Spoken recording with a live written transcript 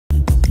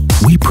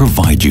We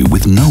provide you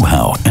with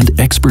know-how and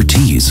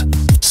expertise,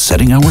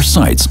 setting our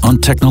sights on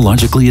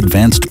technologically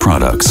advanced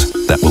products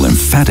that will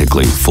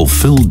emphatically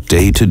fulfill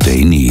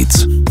day-to-day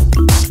needs.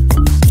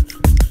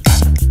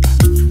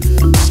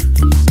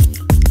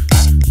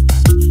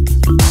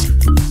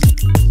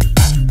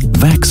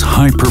 VAC's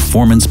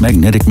high-performance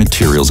magnetic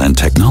materials and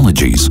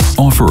technologies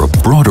offer a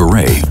broad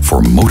array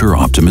for motor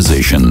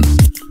optimization.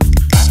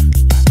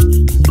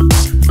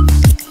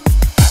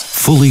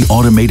 Fully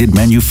automated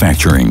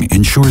manufacturing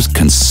ensures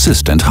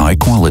consistent high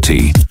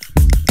quality.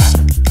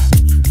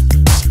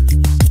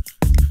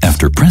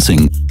 After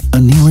pressing,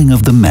 annealing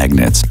of the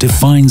magnets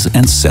defines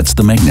and sets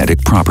the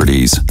magnetic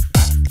properties.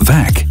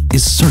 VAC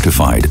is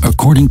certified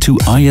according to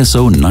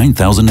ISO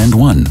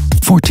 9001,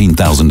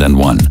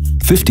 14001,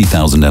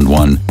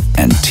 50001,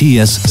 and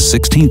TS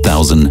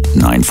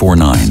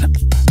 16949.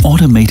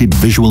 Automated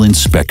visual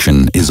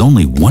inspection is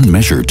only one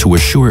measure to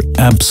assure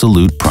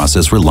absolute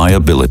process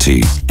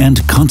reliability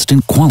and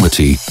constant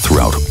quality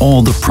throughout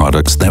all the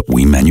products that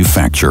we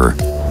manufacture.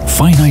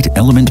 Finite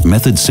element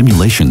method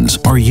simulations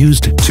are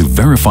used to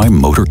verify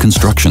motor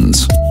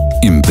constructions.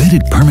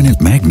 Embedded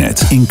permanent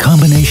magnets in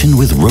combination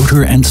with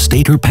rotor and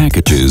stator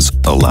packages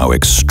allow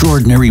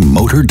extraordinary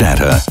motor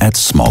data at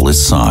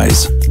smallest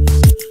size.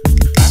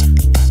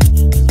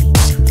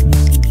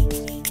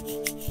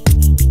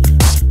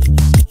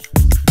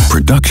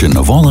 Production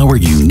of all our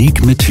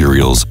unique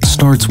materials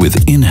starts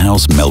with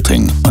in-house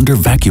melting under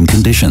vacuum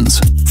conditions,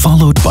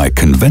 followed by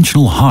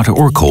conventional hot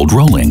or cold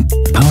rolling,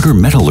 powder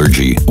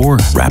metallurgy, or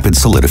rapid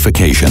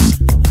solidification.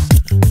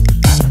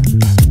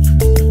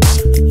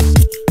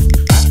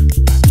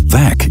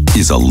 VAC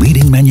is a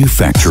leading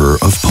manufacturer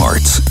of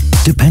parts.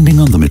 Depending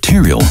on the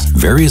material,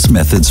 various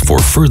methods for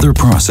further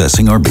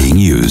processing are being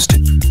used.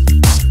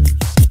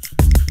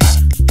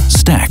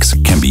 Stacks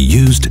can be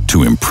used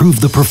to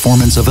improve the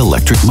performance of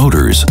electric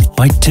motors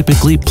by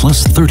typically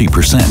plus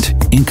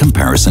 30% in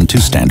comparison to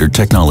standard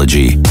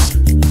technology.